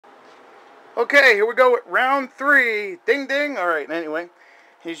Okay, here we go with round 3. Ding ding. Alright, anyway,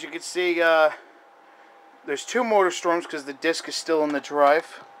 as you can see, there's 2 motor storms because the disc is still in the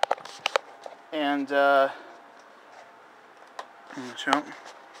drive. And, so,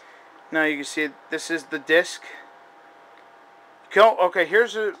 now you can see this is the disc. Okay,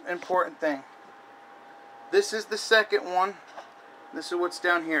 here's an important thing. This is the second one. This is what's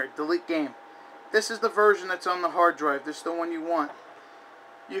down here. Delete game. This is the version that's on the hard drive. This is the one you want.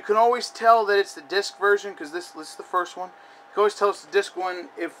 You can always tell that it's the disc version because this is the first one. You can always tell it's the disc one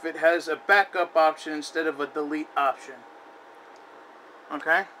if it has a backup option instead of a delete option.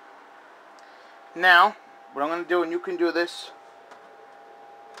 Okay? Now, what I'm going to do, and you can do this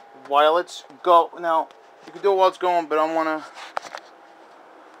while it's now, you can do it while it's going, but I'm going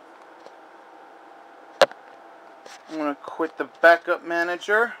to quit the backup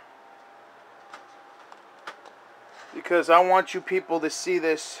manager because I want you people to see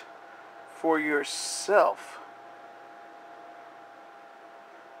this for yourself.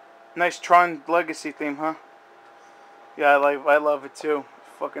 Nice Tron Legacy theme, huh? Yeah, I love it too.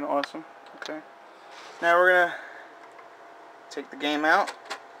 Fucking awesome. Okay. Now we're gonna take the game out.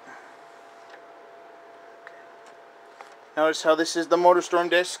 Notice how this is the MotorStorm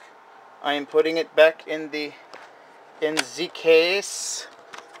disc. I am putting it back in the case.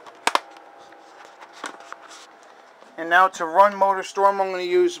 And now to run MotorStorm, I'm going to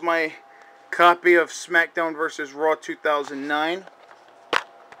use my copy of SmackDown vs. Raw 2009.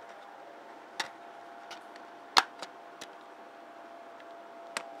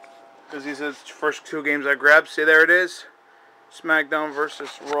 Because these are the first 2 games I grabbed. See, there it is. SmackDown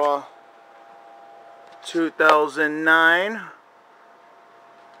vs. Raw 2009.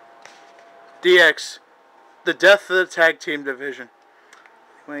 DX. The death of the tag team division.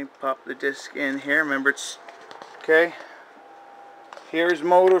 Let me pop the disc in here. Remember, it's okay. Here's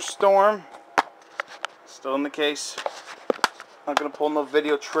MotorStorm. Still in the case. Not gonna pull no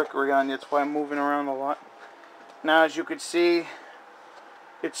video trickery on you. That's why I'm moving around a lot. Now, as you can see,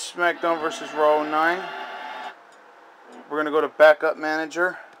 it's SmackDown vs. Raw 09. We're gonna go to Backup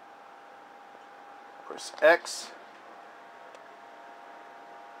Manager. Press X.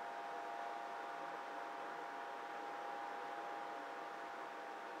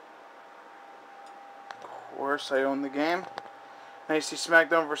 Of course, I own the game. Now you see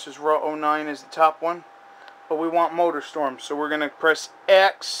SmackDown vs. Raw 09 is the top one. But we want MotorStorm, so we're going to press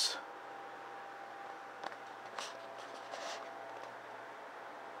X.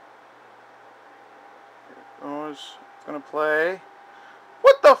 It's going to play.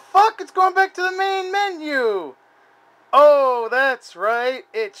 What the fuck? It's going back to the main menu. Oh, that's right.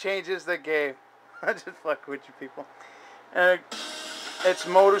 It changes the game. I just fuck with you people. It's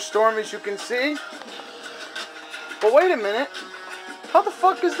MotorStorm, as you can see. But wait a minute. How the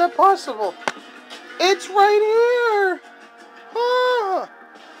fuck is that possible? It's right here. Ah,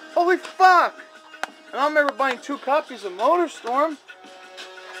 holy fuck. And I remember buying 2 copies of MotorStorm.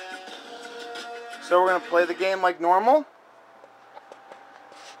 So we're going to play the game like normal.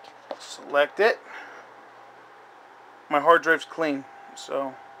 Select it. My hard drive's clean,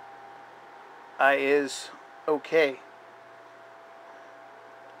 so I is okay.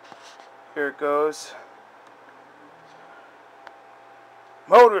 Here it goes.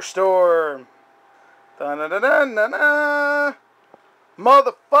 MotorStorm. Da-da-da-da-da-da.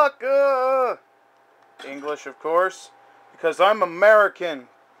 Motherfucker. English, of course, because I'm American.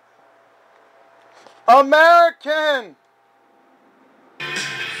 American.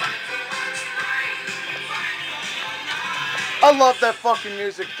 I love that fucking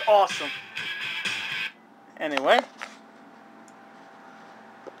music. It's awesome. Anyway,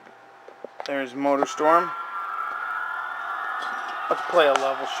 there's MotorStorm. Let's play a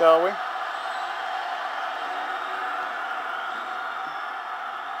level, shall we?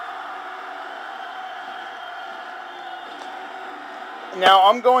 Now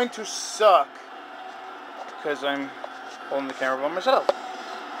I'm going to suck because I'm holding the camera by myself.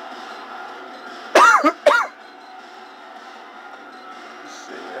 Let's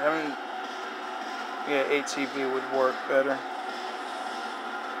see, I haven't. Yeah, ATV would work better.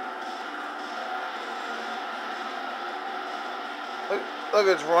 Look,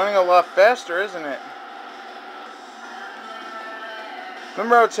 it's running a lot faster, isn't it?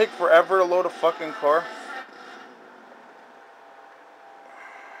 Remember how it would take forever to load a fucking car?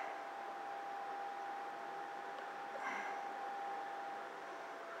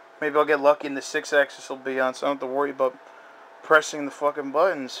 Maybe I'll get lucky and the 6-axis will be on, so I don't have to worry about pressing the fucking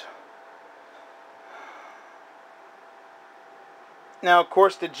buttons. Now, of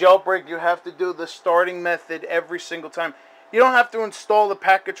course, the jailbreak, you have to do the starting method every single time. You don't have to install the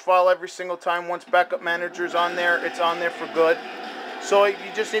package file every single time. Once Backup Manager is on there, it's on there for good. So you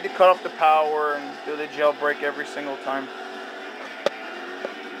just need to cut off the power and do the jailbreak every single time.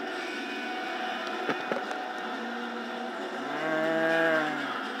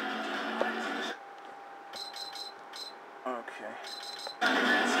 Okay.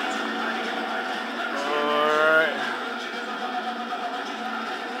 Alright.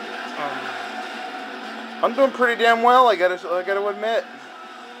 I'm doing pretty damn well, I gotta admit.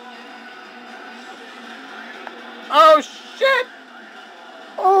 Oh shit!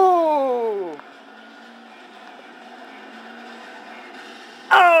 Oh!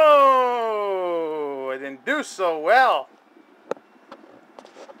 Oh! I didn't do so well.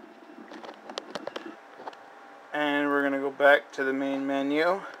 And we're gonna go back to the main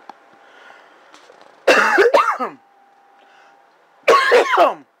menu.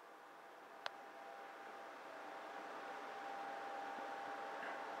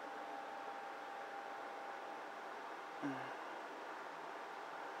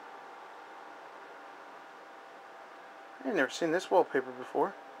 I've never seen this wallpaper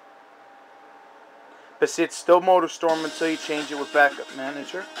before. But see, it's still MotorStorm until you change it with Backup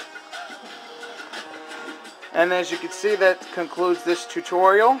Manager. And as you can see, that concludes this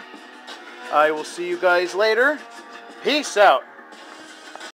tutorial. I will see you guys later. Peace out.